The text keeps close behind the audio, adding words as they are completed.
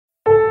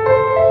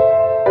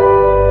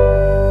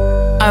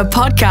A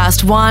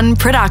Podcast One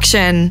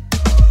production.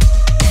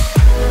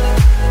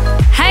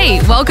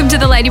 Hey, welcome to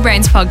the Lady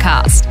Brains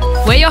podcast.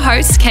 We're your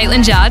hosts,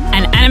 Caitlin Judd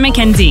and Anna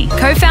McKenzie,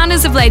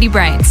 co-founders of Lady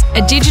Brains,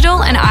 a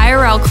digital and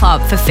IRL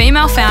club for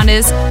female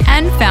founders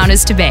and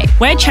founders-to-be.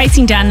 We're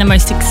chasing down the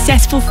most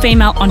successful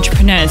female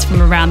entrepreneurs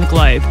from around the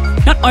globe,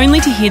 not only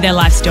to hear their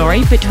life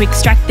story, but to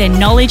extract their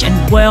knowledge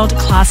and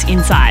world-class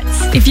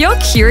insights. If you're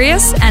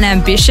curious and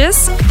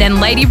ambitious, then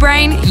Lady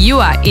Brain, you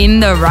are in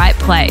the right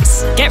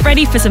place. Get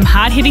ready for some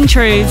hard-hitting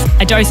truths,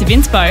 a dose of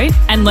inspo,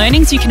 and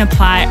learnings you can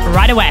apply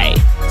right away.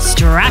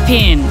 Strap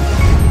in.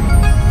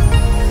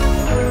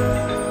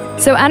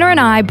 So Anna and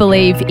I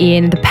believe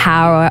in the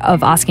power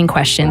of asking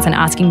questions and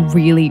asking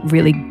really,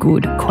 really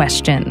good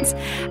questions.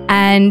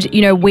 And,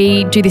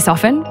 we do this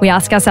often. We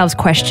ask ourselves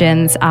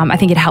questions. I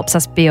think it helps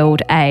us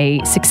build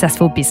a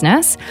successful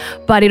business,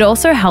 but it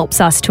also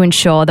helps us to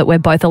ensure that we're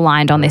both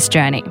aligned on this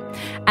journey.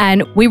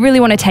 And we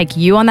really want to take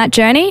you on that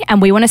journey,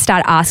 and we want to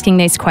start asking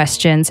these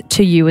questions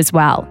to you as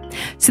well.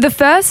 So the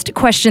first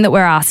question that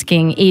we're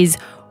asking is,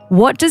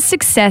 what does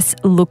success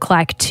look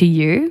like to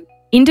you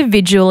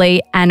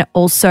individually and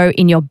also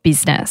in your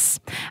business?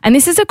 And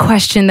this is a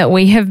question that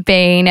we have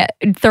been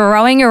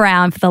throwing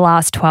around for the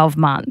last 12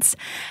 months.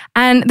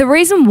 And the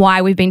reason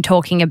why we've been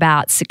talking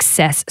about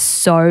success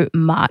so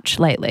much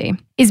lately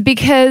is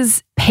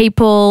because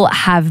people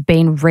have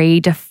been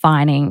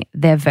redefining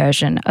their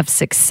version of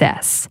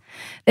success.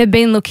 They've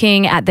been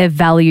looking at their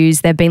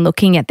values, they've been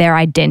looking at their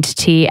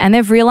identity, and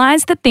they've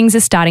realized that things are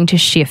starting to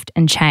shift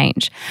and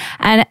change.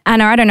 And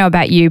Anna, I don't know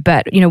about you,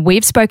 but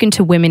we've spoken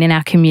to women in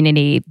our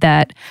community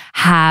that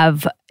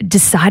have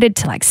decided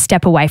to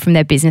step away from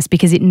their business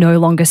because it no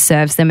longer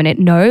serves them and it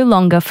no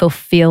longer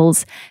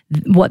fulfills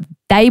what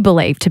they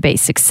believe to be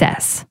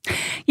success.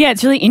 Yeah,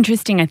 it's really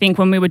interesting. I think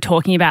when we were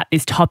talking about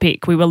this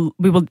topic, we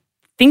were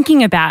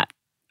thinking about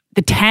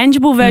the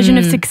tangible version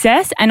of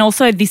success and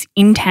also this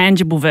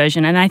intangible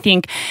version. And I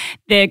think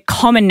the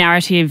common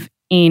narrative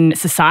in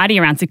society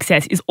around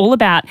success is all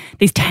about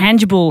these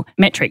tangible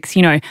metrics,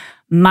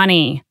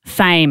 money,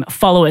 fame,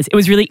 followers. It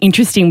was really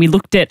interesting. We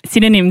looked at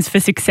synonyms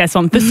for success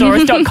on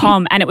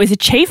thesaurus.com and it was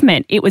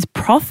achievement, it was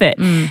profit.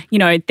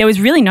 There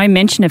was really no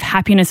mention of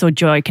happiness or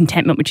joy,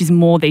 contentment, which is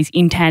more these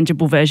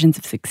intangible versions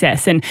of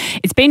success. And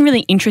it's been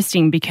really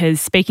interesting because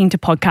speaking to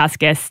our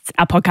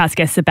podcast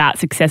guests about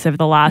success over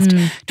the last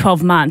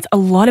 12 months, a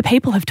lot of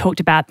people have talked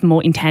about the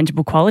more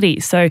intangible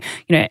qualities. So,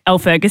 Elle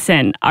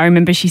Ferguson, I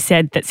remember she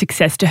said that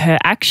success to her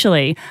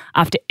actually,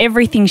 after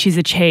everything she's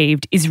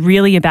achieved, is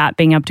really about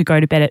being able to go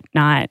to bed at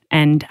night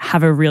and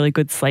have a really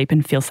good sleep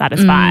and feel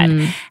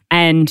satisfied.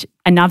 And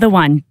another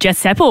one,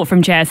 Jess Seppel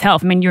from JS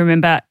Health. I mean, you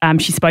remember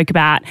she spoke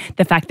about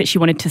the fact that she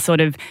wanted to sort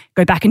of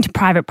go back into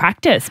private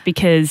practice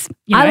because,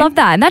 I love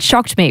that. And that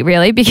shocked me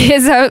really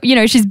because,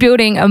 she's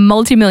building a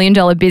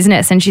multi-million-dollar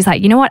business and she's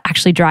like, what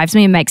actually drives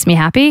me and makes me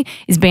happy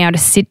is being able to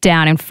sit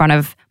down in front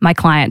of my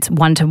clients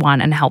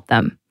one-to-one and help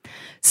them.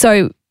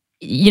 So,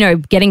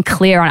 getting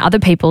clear on other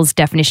people's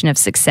definition of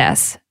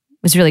success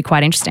was really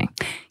quite interesting.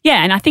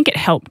 Yeah, and I think it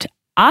helped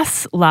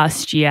us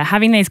last year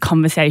having these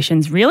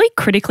conversations really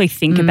critically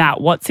think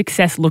about what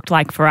success looked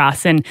like for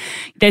us. And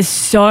there's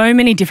so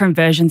many different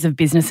versions of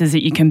businesses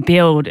that you can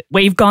build.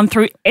 We've gone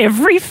through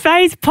every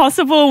phase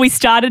possible. We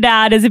started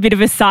out as a bit of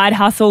a side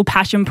hustle,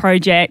 passion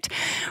project,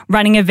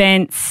 running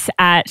events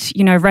at,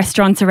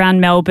 restaurants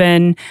around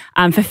Melbourne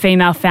for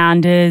female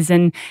founders.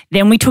 And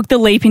then we took the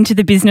leap into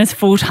the business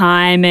full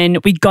time and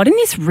we got in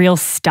this real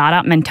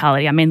startup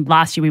mentality. I mean,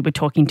 last year we were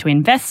talking to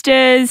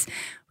investors.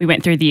 We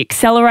went through the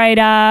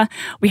accelerator.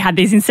 We had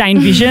these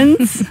insane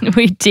visions.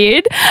 We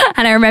did.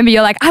 And I remember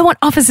you're like, I want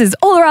offices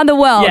all around the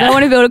world. Yeah. I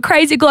want to build a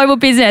crazy global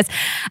business.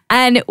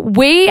 And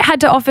we had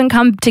to often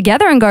come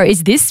together and go,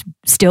 is this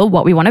still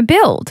what we want to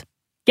build?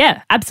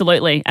 Yeah,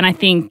 absolutely. And I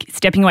think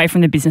stepping away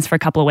from the business for a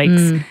couple of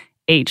weeks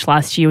each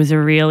last year was a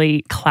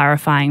really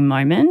clarifying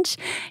moment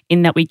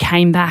in that we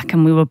came back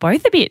and we were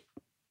both a bit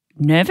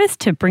nervous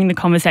to bring the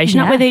conversation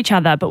up with each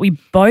other, but we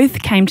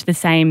both came to the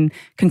same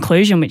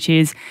conclusion, which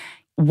is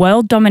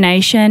world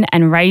domination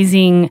and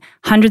raising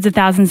hundreds of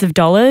thousands of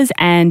dollars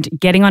and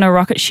getting on a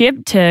rocket ship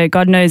to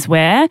God knows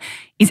where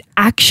is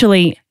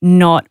actually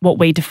not what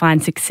we define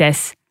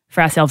success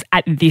for ourselves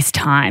at this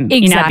time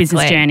in our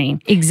business journey.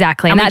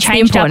 Exactly. And that's we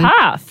changed our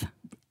path.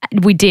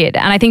 We did.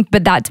 And I think,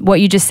 but that's what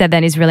you just said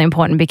then is really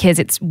important because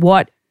it's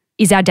what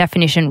is our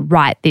definition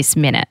right this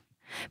minute?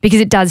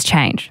 Because it does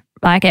change.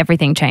 Like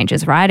everything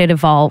changes, right? It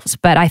evolves.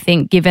 But I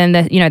think given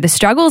the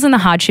struggles and the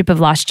hardship of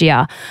last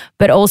year,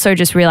 but also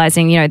just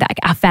realizing, that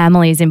our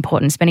family is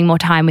important, spending more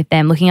time with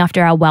them, looking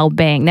after our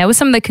well-being. There were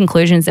some of the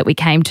conclusions that we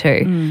came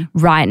to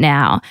right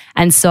now.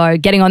 And so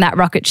getting on that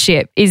rocket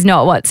ship is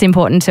not what's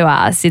important to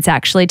us. It's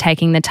actually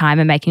taking the time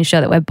and making sure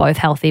that we're both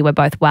healthy, we're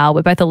both well,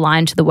 we're both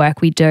aligned to the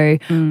work we do.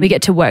 We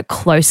get to work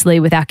closely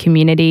with our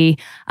community.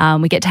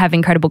 We get to have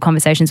incredible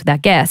conversations with our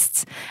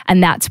guests.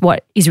 And that's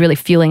what is really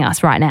fueling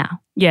us right now.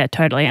 Yeah,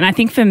 totally. And I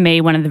think for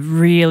me, one of the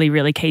really,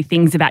 really key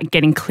things about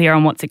getting clear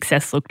on what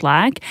success looked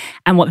like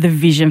and what the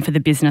vision for the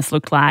business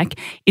looked like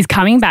is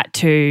coming back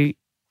to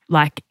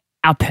like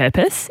our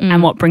purpose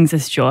and what brings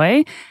us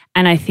joy.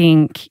 And I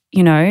think,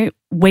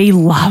 we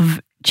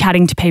love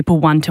chatting to people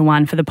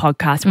one-to-one for the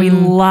podcast. We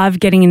love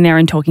getting in there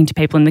and talking to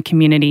people in the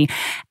community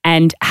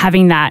and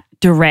having that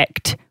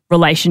direct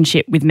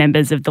relationship with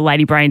members of the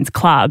Lady Brains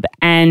Club.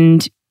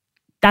 And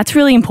that's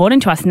really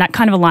important to us, and that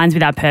kind of aligns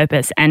with our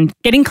purpose. And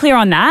getting clear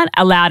on that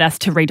allowed us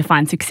to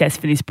redefine success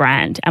for this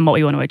brand and what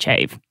we want to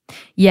achieve.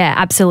 Yeah,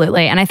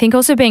 absolutely. And I think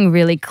also being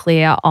really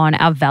clear on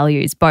our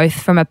values, both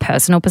from a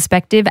personal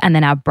perspective and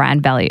then our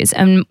brand values.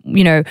 And,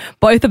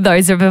 both of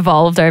those have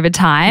evolved over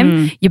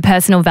time. Your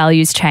personal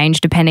values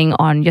change depending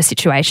on your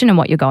situation and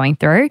what you're going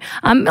through.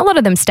 A lot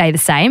of them stay the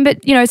same, but,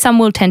 some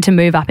will tend to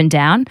move up and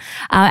down.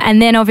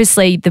 And then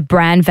obviously the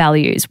brand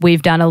values.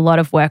 We've done a lot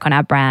of work on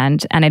our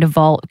brand and it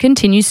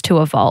continues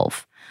to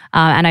evolve.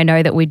 And I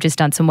know that we've just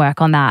done some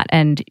work on that,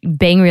 and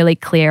being really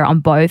clear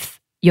on both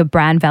your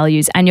brand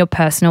values and your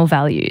personal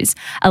values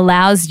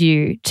allows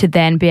you to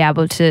then be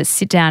able to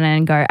sit down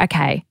and go,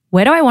 okay,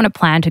 where do I want to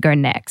plan to go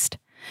next?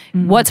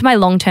 What's my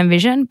long-term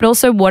vision? But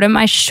also, what are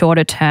my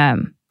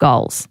shorter-term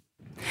goals?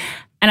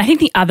 And I think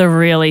the other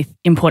really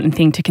important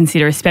thing to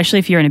consider, especially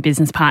if you're in a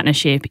business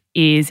partnership,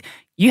 is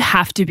you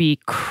have to be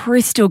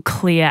crystal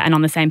clear and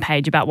on the same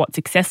page about what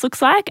success looks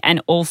like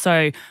and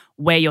also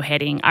where you're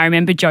heading. I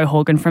remember Joe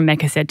Horgan from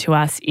Mecca said to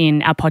us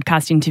in our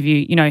podcast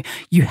interview,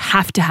 you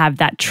have to have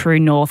that true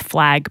north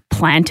flag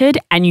planted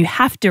and you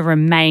have to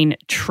remain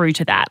true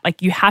to that.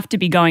 Like, you have to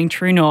be going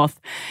true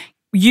north.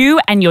 You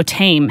and your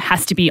team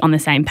has to be on the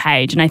same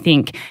page. And I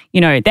think,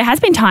 there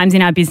has been times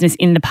in our business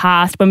in the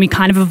past when we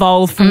kind of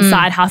evolved from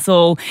side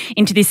hustle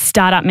into this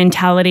startup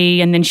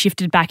mentality and then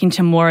shifted back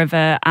into more of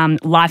a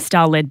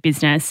lifestyle-led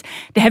business.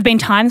 There have been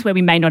times where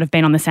we may not have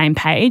been on the same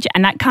page,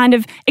 and that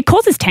it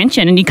causes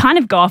tension, and you kind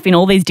of go off in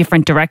all these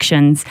different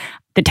directions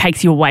that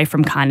takes you away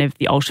from kind of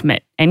the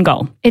ultimate end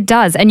goal. It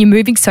does. And you're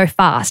moving so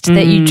fast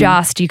that you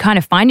kind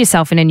of find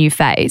yourself in a new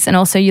phase. And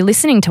also you're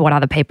listening to what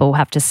other people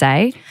have to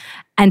say.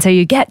 And so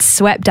you get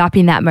swept up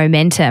in that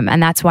momentum.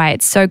 And that's why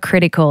it's so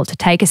critical to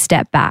take a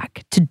step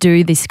back, to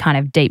do this kind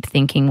of deep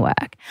thinking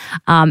work.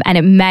 And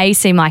it may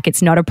seem like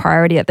it's not a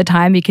priority at the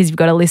time because you've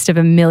got a list of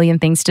a million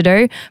things to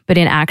do. But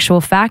in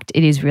actual fact,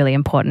 it is really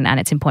important, and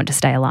it's important to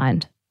stay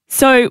aligned.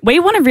 So we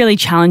want to really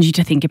challenge you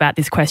to think about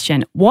this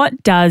question.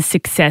 What does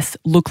success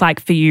look like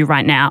for you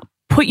right now?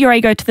 Put your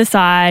ego to the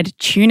side,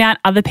 tune out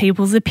other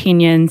people's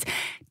opinions,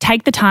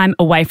 take the time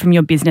away from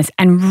your business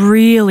and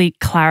really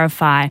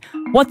clarify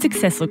what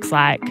success looks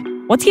like.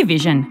 What's your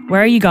vision?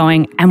 Where are you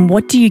going? And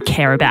what do you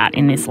care about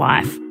in this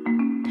life?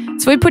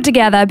 So we put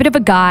together a bit of a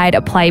guide,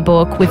 a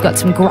playbook. We've got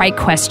some great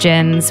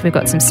questions. We've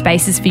got some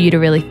spaces for you to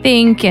really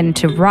think and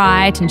to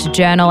write and to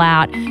journal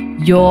out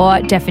your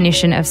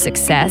definition of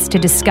success, to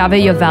discover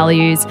your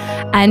values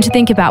and to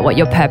think about what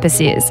your purpose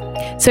is.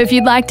 So if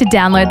you'd like to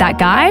download that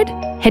guide,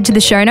 head to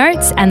the show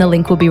notes and the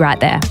link will be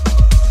right there.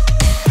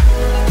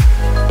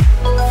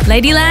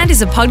 Ladyland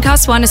is a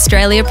Podcast One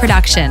Australia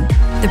production.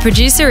 The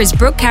producer is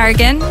Brooke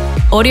Carrigan.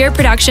 Audio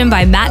production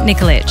by Matt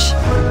Nikolic.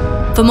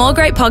 For more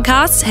great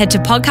podcasts, head to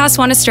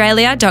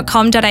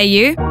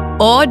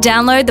podcastoneaustralia.com.au or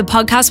download the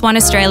Podcast One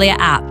Australia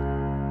app.